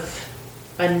of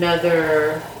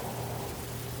another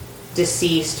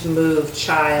deceased MOVE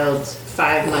child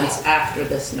 5 months after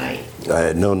this night? I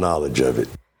had no knowledge of it.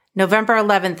 November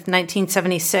 11th,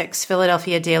 1976,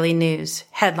 Philadelphia Daily News.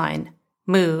 Headline,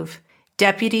 MOVE,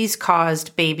 Deputies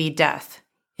Caused Baby Death.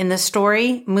 In the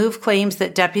story, MOVE claims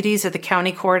that deputies at the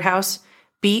county courthouse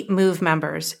beat MOVE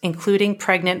members, including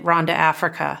pregnant Rhonda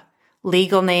Africa,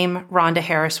 legal name Rhonda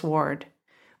Harris Ward.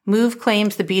 MOVE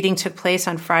claims the beating took place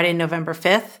on Friday, November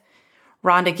 5th.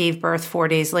 Rhonda gave birth 4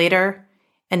 days later,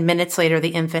 and minutes later the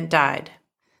infant died.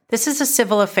 This is a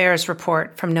civil affairs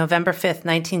report from November 5th,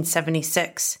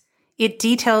 1976. It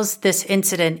details this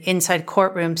incident inside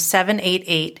courtroom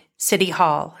 788, City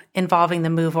Hall, involving the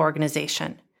MOVE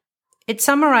organization. It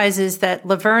summarizes that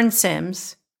Laverne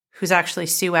Sims, who's actually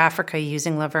Sue Africa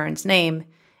using Laverne's name,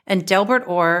 and Delbert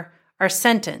Orr are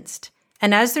sentenced,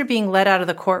 and as they're being led out of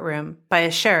the courtroom by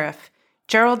a sheriff,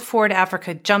 Gerald Ford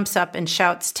Africa jumps up and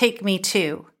shouts, "Take me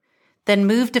too." Then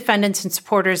MOVE defendants and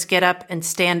supporters get up and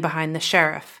stand behind the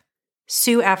sheriff.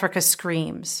 Sue Africa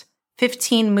screams.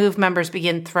 15 MOVE members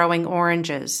begin throwing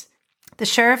oranges. The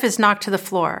sheriff is knocked to the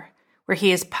floor, where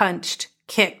he is punched,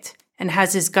 kicked, and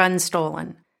has his gun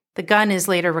stolen. The gun is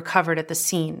later recovered at the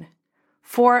scene.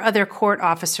 4 other court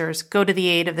officers go to the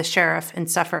aid of the sheriff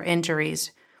and suffer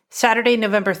injuries. Saturday,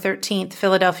 November 13th,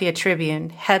 Philadelphia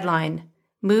Tribune, headline,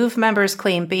 MOVE members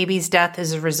claim baby's death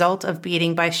is a result of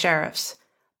beating by sheriffs.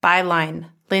 Byline,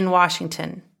 Lynn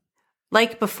Washington.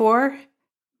 Like before,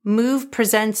 MOVE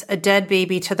presents a dead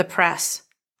baby to the press,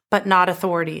 but not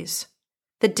authorities.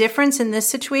 The difference in this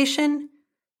situation,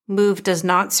 MOVE does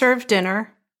not serve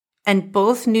dinner, and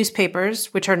both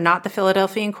newspapers, which are not the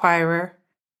Philadelphia Inquirer,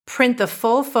 print the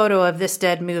full photo of this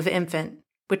dead MOVE infant,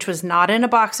 which was not in a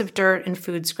box of dirt and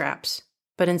food scraps,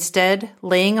 but instead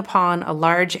laying upon a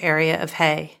large area of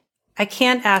hay. I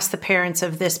can't ask the parents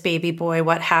of this baby boy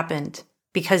what happened,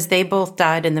 because they both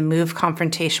died in the MOVE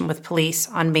confrontation with police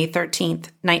on May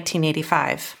 13th,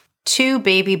 1985. 2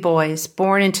 baby boys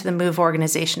born into the MOVE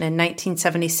organization in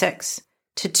 1976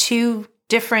 to 2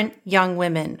 different young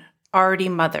women, already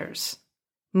mothers.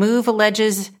 MOVE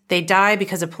alleges they die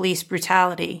because of police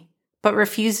brutality, but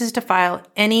refuses to file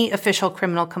any official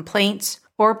criminal complaints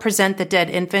or present the dead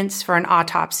infants for an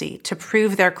autopsy to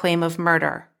prove their claim of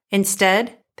murder.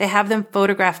 Instead, they have them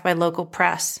photographed by local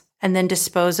press and then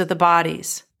dispose of the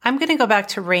bodies. I'm going to go back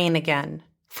to Rain again,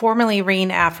 formerly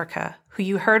Rain Africa, who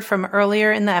you heard from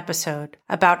earlier in the episode,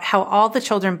 about how all the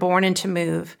children born into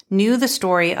MOVE knew the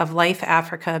story of Life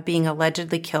Africa being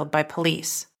allegedly killed by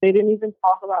police. They didn't even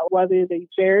talk about whether they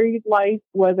buried Life,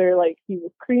 whether he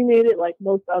was cremated like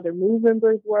most other MOVE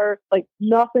members were.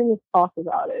 Nothing was talked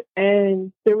about it.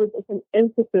 And there was an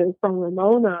emphasis from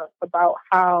Ramona about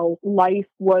how Life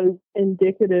was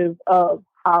indicative of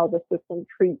how the system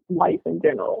treats life in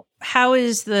general. How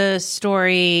is the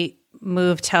story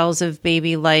MOVE tells of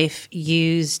baby Life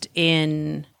used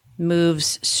in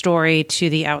MOVE's story to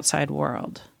the outside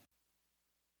world?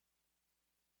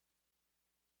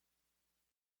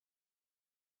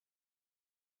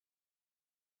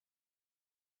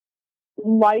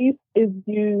 Life is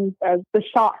used as the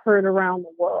shot heard around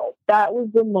the world. That was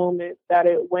the moment that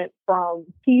it went from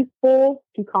peaceful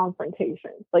to confrontation.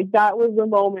 That was the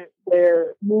moment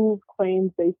where MOVE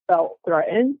claims they felt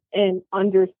threatened and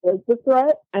understood the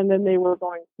threat, and then they were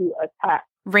going to attack.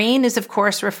 Rain is, of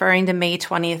course, referring to May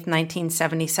 20th,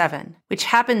 1977, which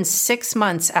happened 6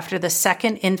 months after the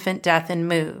second infant death in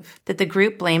MOVE that the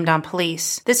group blamed on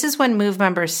police. This is when MOVE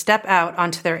members step out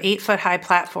onto their 8-foot-high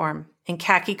platform in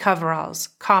khaki coveralls,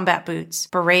 combat boots,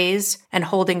 berets, and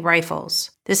holding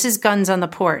rifles. This is guns on the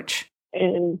porch.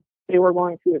 And they were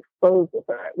going to expose the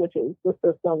threat, which is the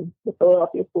system, the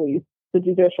Philadelphia police, the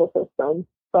judicial system,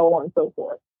 so on and so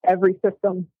forth. Every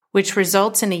system. Which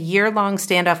results in a year-long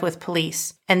standoff with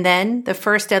police, and then the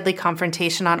first deadly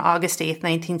confrontation on August 8,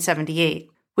 1978,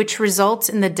 which results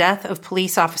in the death of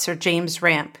police officer James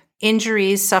Ramp,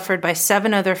 injuries suffered by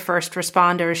 7 other first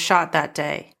responders shot that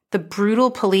day, the brutal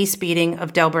police beating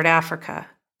of Delbert, Africa,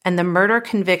 and the murder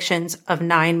convictions of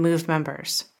 9 MOVE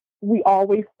members. We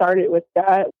always started with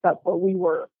that. That's what we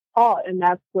were taught, and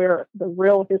that's where the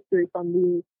real history from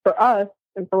MOVE for us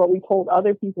and for what we told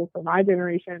other people from my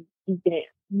generation began.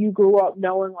 You grew up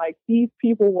knowing these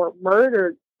people were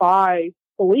murdered by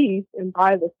police and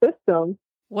by the system.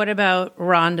 What about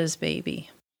Rhonda's baby?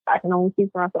 I can only speak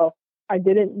for myself. I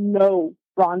didn't know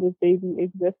Rhonda's baby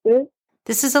existed.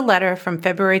 This is a letter from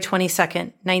February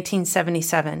 22nd,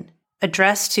 1977,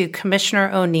 addressed to Commissioner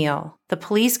O'Neill, the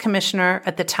police commissioner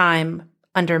at the time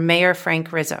under Mayor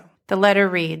Frank Rizzo. The letter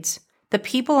reads, "The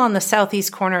people on the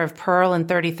southeast corner of Pearl and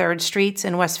 33rd Streets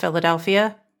in West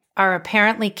Philadelphia are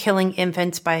apparently killing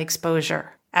infants by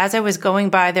exposure. As I was going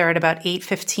by there at about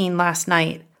 8:15 last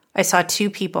night, I saw 2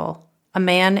 people, a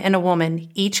man and a woman,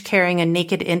 each carrying a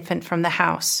naked infant from the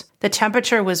house. The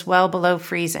temperature was well below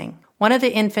freezing. One of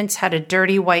the infants had a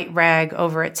dirty white rag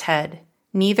over its head.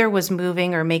 Neither was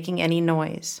moving or making any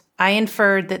noise. I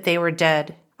inferred that they were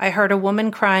dead. I heard a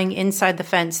woman crying inside the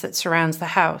fence that surrounds the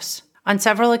house. On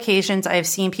several occasions, I have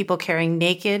seen people carrying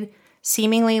naked,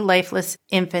 seemingly lifeless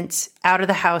infants out of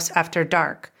the house after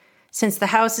dark. Since the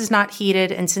house is not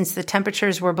heated and since the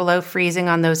temperatures were below freezing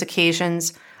on those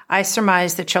occasions, I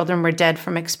surmised the children were dead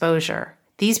from exposure.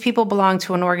 These people belong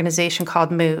to an organization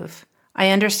called MOVE. I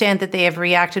understand that they have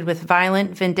reacted with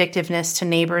violent vindictiveness to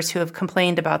neighbors who have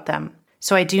complained about them,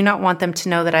 so I do not want them to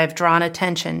know that I have drawn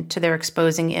attention to their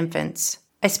exposing infants.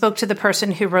 I spoke to the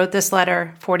person who wrote this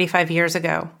letter 45 years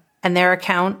ago, and their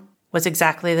account was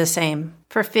exactly the same.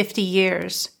 For 50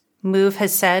 years, MOVE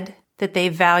has said that they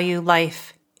value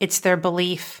life. It's their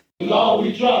belief. In Lord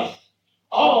we trust.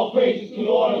 All praises to the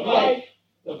Lord of life.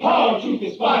 The power of truth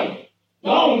is final.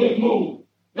 Long live MOVE.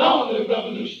 Long live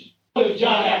revolution. Long live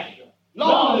John Africa.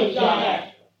 Long live John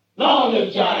Africa. Long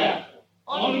live John Africa.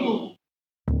 On the move.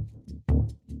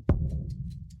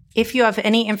 If you have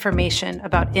any information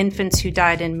about infants who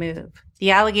died in MOVE,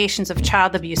 the allegations of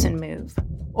child abuse in MOVE,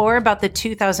 or about the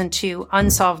 2002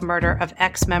 unsolved murder of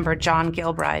ex-member John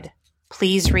Gilbride,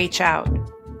 please reach out.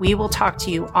 We will talk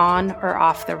to you on or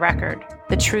off the record.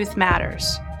 The truth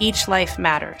matters. Each life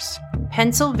matters.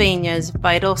 Pennsylvania's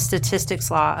Vital Statistics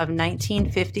Law of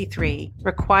 1953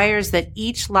 requires that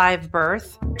each live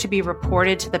birth to be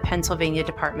reported to the Pennsylvania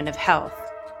Department of Health.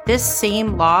 This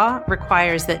same law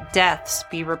requires that deaths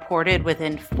be reported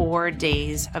within 4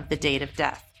 days of the date of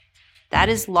death. That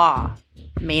is law.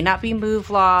 It may not be MOVE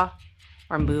law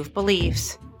or MOVE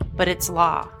beliefs, but it's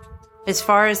law. As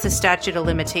far as the statute of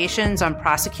limitations on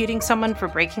prosecuting someone for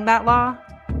breaking that law,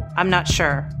 I'm not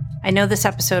sure. I know this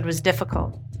episode was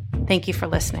difficult. Thank you for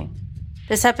listening.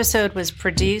 This episode was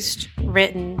produced,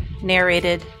 written,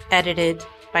 narrated, edited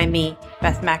by me,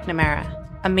 Beth McNamara.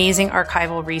 Amazing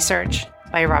archival research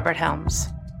by Robert Helms.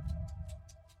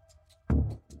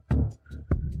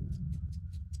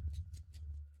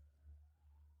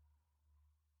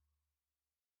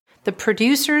 The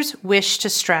producers wish to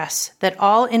stress that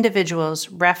all individuals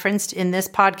referenced in this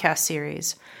podcast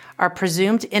series are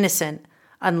presumed innocent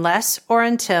unless or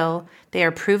until they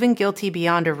are proven guilty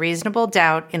beyond a reasonable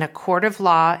doubt in a court of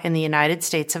law in the United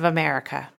States of America.